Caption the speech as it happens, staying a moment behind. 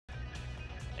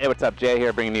Hey, what's up? Jay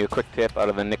here, bringing you a quick tip out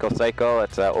of the nickel cycle.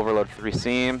 It's overload 3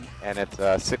 seam, and it's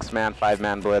a 6-man,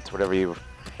 5-man blitz, whatever your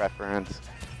preference.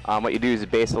 What you do is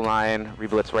base a line,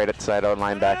 reblitz right outside on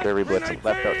linebacker, reblitz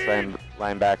left outside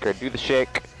linebacker, do the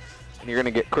shake, and you're going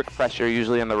to get quick pressure,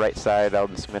 usually on the right side.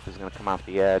 Aldon Smith is going to come off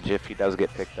the edge. If he does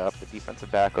get picked up, the defensive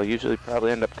back will usually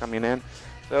probably end up coming in.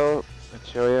 So, let's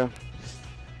show you.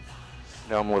 I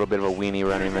know I'm a little bit of a weenie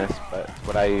running this, but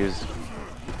what I use,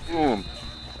 boom,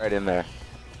 right in there.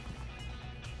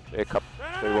 Show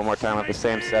you one more time with the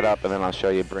same setup, and then I'll show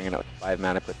you bringing up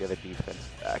 5-man to put the other defense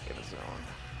back in the zone.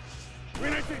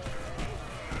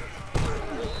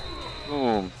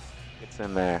 Boom, gets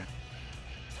in there.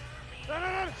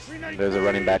 And there's a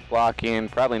running back blocking.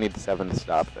 Probably need 7 to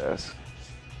stop this.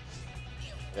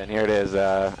 Then here it is.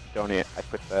 I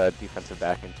put the defensive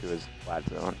back into his flat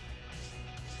zone.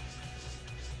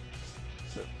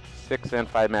 So 6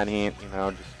 and 5-man heat, you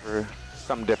know, just for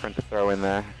something different to throw in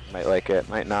there. Might like it,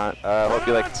 might not. Hope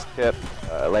you like this tip.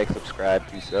 Like, subscribe,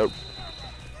 peace out.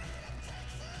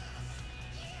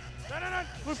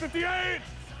 Blue 58!